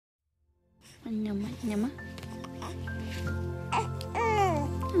Mama.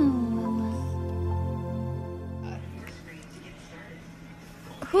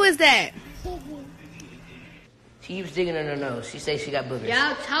 Who is that? She keeps digging in her nose. She says she got boogers.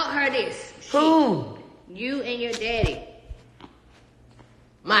 Y'all taught her this. Who? You and your daddy.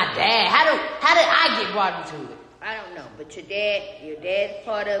 My dad. How did I get brought into it? I don't know, but your dad's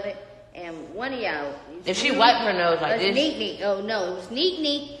part of it, and one of y'all. If she wiped her nose like this. Neat. Oh no, it was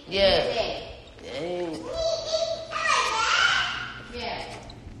neat. Yeah. Yeah.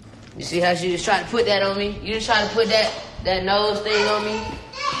 You see how she just tried to put that on me? You just trying to put that nose thing on me?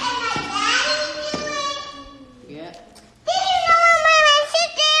 Yeah. Did you know when my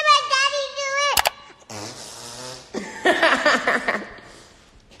sister and my daddy do it?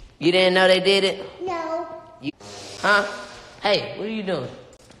 You didn't know they did it? No. Huh? Hey, what are you doing?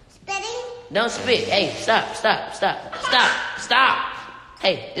 Spitting? Don't spit. Hey, stop.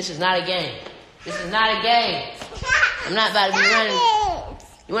 Hey, this is not a game. This is not a game. I'm not about to be running.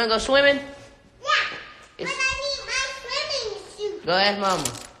 You want to go swimming? Yeah. But I need my swimming suit. Go ask Mama.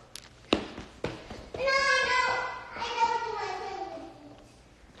 No. I don't want my swimming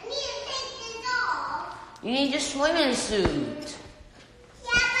suit. I need to take this off. You need your swimming suit. Yeah,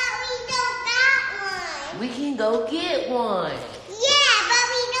 but we don't got one. We can go get one. Yeah, but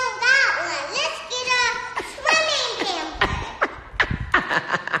we don't got one. Let's get a swimming pamper.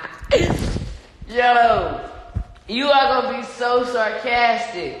 Yo, you are going to be so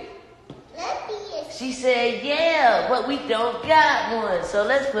sarcastic. Let's be She said, yeah, but we don't got one. So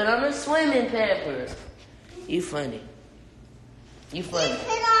let's put on a swimming pamper. You funny. Let's put on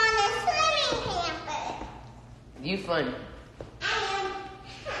a swimming pamper. You funny.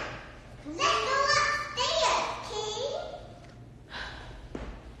 Let's go upstairs, King.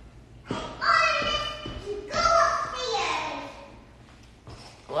 Let's go upstairs.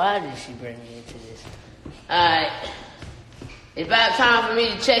 Why did she bring me into this? Alright. It's about time for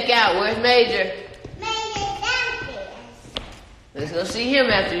me to check out. Where's Major? Major's downstairs. Let's go see him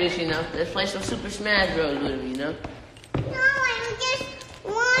after this, you know. Let's play some Super Smash Bros. With him, you know. No, I just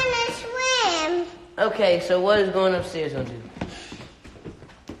want to swim. Okay, so what is going upstairs gonna do?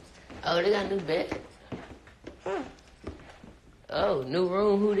 Oh, they got a new bed. Oh, new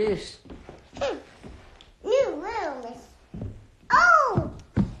room. Who this? New room is... Oh!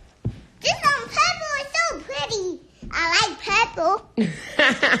 This on purple is so pretty. I like purple.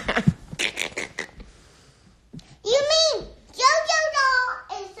 You mean JoJo doll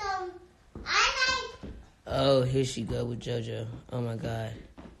is I like... Oh, here she go with JoJo. Oh my God.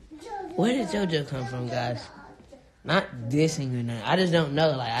 JoJo Where did JoJo come from, guys? Not dissing or nothing. I just don't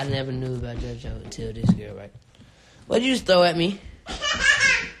know. Like, I never knew about JoJo until this girl, right? What'd you just throw at me?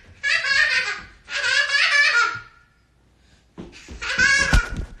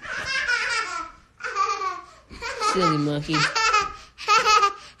 Silly monkey.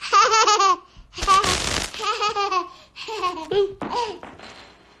 Boop.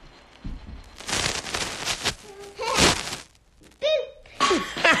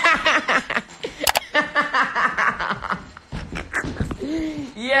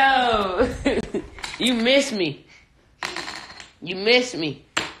 Yo, you miss me. You miss me.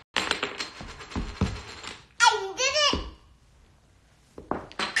 I did it.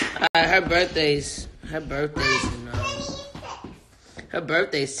 Her birthday's her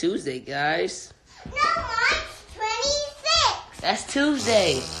birthday's Tuesday, guys. No, March 26th. That's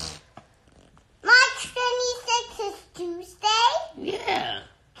Tuesday. March 26th is Tuesday. Yeah.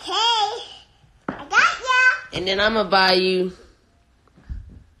 Okay. I got ya. And then I'm gonna buy you.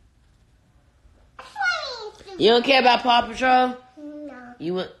 You don't care about Paw Patrol? No.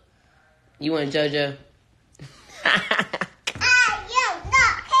 You want JoJo? I do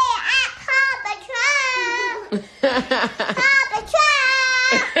not care at Paw Patrol. Paw Patrol.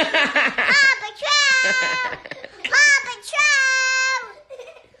 Paw Patrol. Paw Patrol.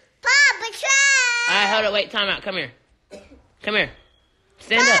 Paw Patrol. All right, hold up, wait, time out. Come here.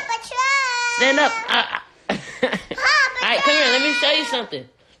 Stand Paw up. Patrol. Stand up. Paw All right, come here. Let me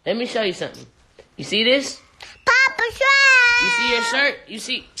show you something. You see this? Paw Patrol. You see your shirt? You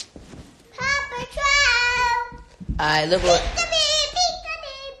see? Paw Patrol. All right, look what.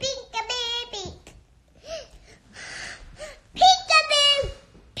 Peekaboo.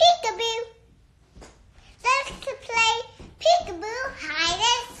 Peekaboo. Let's play peekaboo hide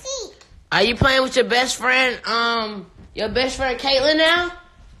and seek. Are you playing with your best friend? Your best friend Caitlin now?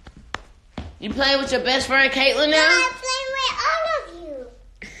 You playing with your best friend Caitlin No, now? I'm playing with all of you.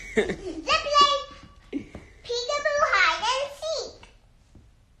 Let's play peekaboo hide and seek.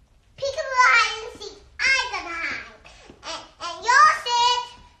 Peekaboo hide and seek. I gonna hide. And y'all said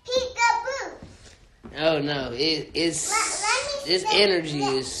peekaboo. Oh no, it's this energy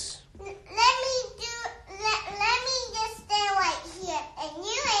is. Let me just stand right here, and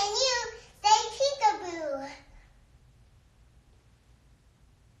you stay peekaboo.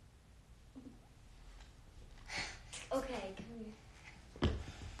 Okay, come here.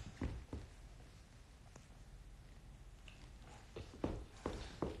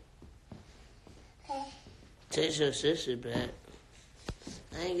 Okay. Text your sister back.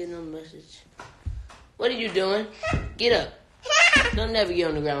 I ain't getting no message. What are you doing? Get up. Don't never get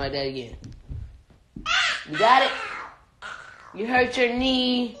on the ground like that again. You got it? You hurt your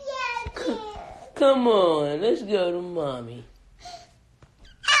knee? Yeah, Come on, let's go to mommy.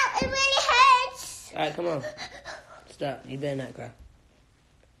 ow, it really hurts. All right, come on. Stop. You better not cry.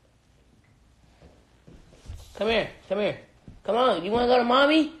 Come here. Come on. You want to go to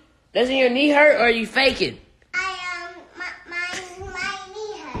mommy? Doesn't your knee hurt or are you faking? My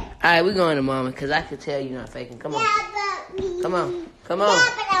knee hurts. All right, we're going to mama because I could tell you're not faking. Come on. Come on. Yeah,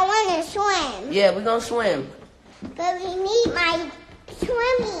 but I want to swim. Yeah, we're going to swim. But we need my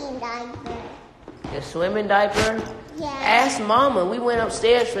swimming diaper. Your swimming diaper? Yeah. Ask mama. We went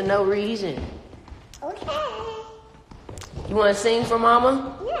upstairs for no reason. Okay. You want to sing for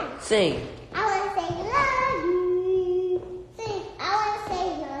mama? Yeah. Sing. I want to say love you. Sing. I want to say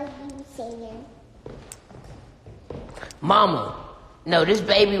love you singing. Mama. No, this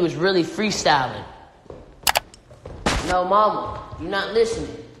baby was really freestyling. No, mama. You're not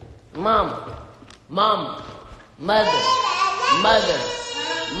listening. Mama. Mama. Mother.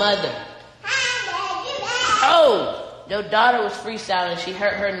 Oh! Your daughter was freestyling. She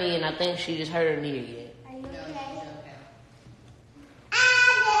hurt her knee, and I think she just hurt her knee again.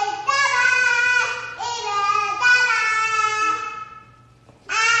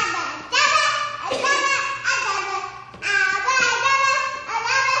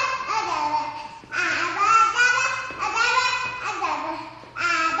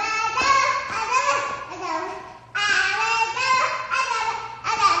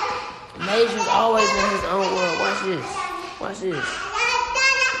 Major's always in his own world. Watch this. Watch this.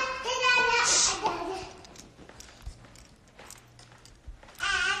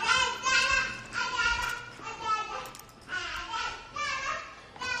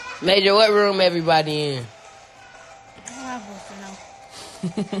 Major, what room everybody in? I'm not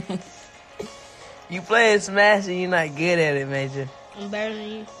supposed to know. You playing Smash and you're not good at it, Major. I'm better than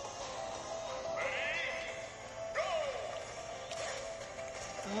you.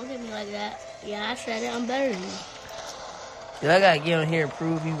 Don't look at me like that. Yeah, I said it. I'm better than you. Do I gotta get on here and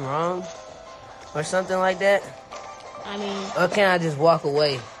prove you wrong? Or something like that? I mean, Or can I just walk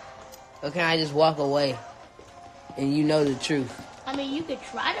away? Or can I just walk away and you know the truth? you could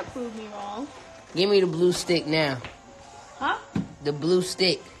try to prove me wrong. Give me the blue stick now. Huh? The blue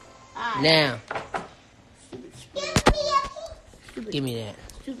stick. Alright. Now. Stupid. Give me that.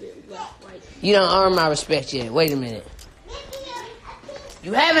 Stupid. Right. You don't earn my respect yet. Wait a minute.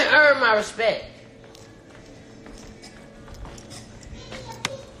 You haven't earned my respect.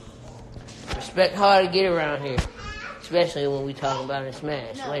 Respect hard to get around here. Especially when we talking about a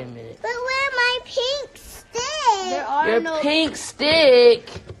Smash. No. Wait a minute. But where my pink stick? There are Your no. pink stick.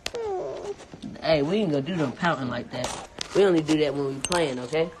 Hey, we ain't gonna do no pouting like that. We only do that when we playing,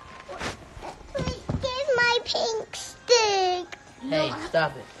 okay? Please give my pink stick. Hey,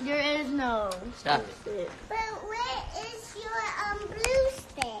 stop it. There is no. Stop it. But where is your blue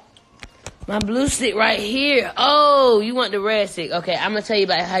stick? My blue stick right here. Oh, you want the red stick. Okay, I'm going to tell you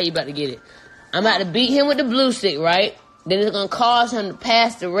about how you about to get it. I'm about to beat him with the blue stick, right? Then it's going to cause him to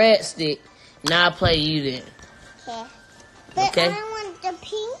pass the red stick. Now I'll play you then. Okay. But Okay. I want the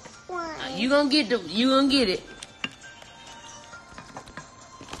pink one. You going to get it.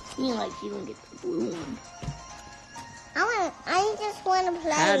 You like you don't get the blue one. I just want to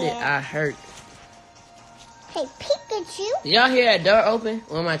play How did it. I hurt? Hey, Pikachu. Did y'all hear that door open?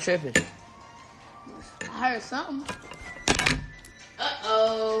 Or am I tripping? I heard something.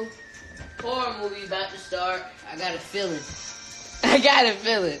 Uh-oh. Horror movie about to start. I got a feeling.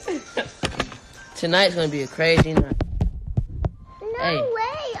 Tonight's going to be a crazy night. No Hey.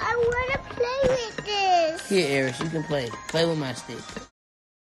 way. I want to play with this. Here, Heiress, you can play. Play with my stick.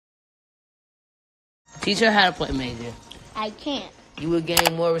 Teach her how to play, Major. I can't. You will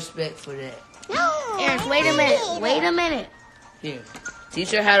gain more respect for that. No. Heiress, wait a minute. Wait a minute. Here.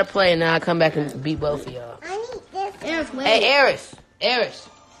 Teach her how to play, and now I'll come back and beat both of y'all. I need this. Heiress, wait. Hey, Heiress.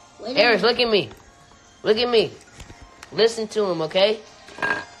 Wait a Heiress, minute. look at me. Look at me. Listen to him, okay?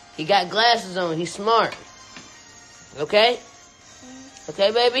 He got glasses on. He's smart. Okay?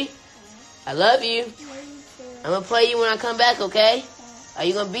 Okay, baby? I love you. I'm going to play you when I come back, okay? Are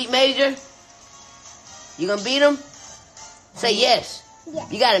you going to beat Major? You gonna beat him? Say yes. Yeah.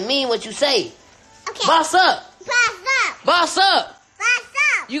 You gotta mean what you say. Okay. Boss up. Boss up. Boss up. Boss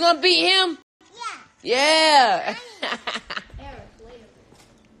up. You gonna beat him? Yeah. Yeah.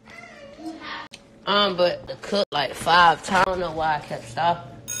 But the cook like 5 times. I don't know why I kept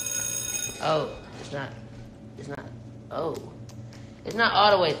stopping. Oh, it's not. Oh, it's not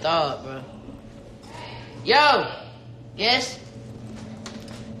all the way thawed, bro. Yo. Yes.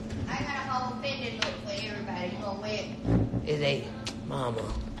 I got a whole fitted look for everybody. You gonna wear it? Is a mama.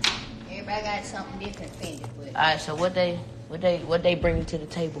 Everybody got something different fitted with. All right. So what they bring to the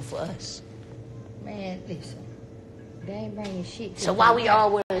table for us? Man, listen. They ain't bringing shit. So why we all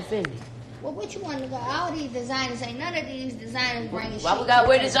wearing Fendi? Well, what you want to go? All these designers ain't none of these designers bringing shit. Why we gotta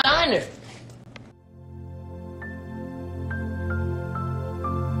wear designer?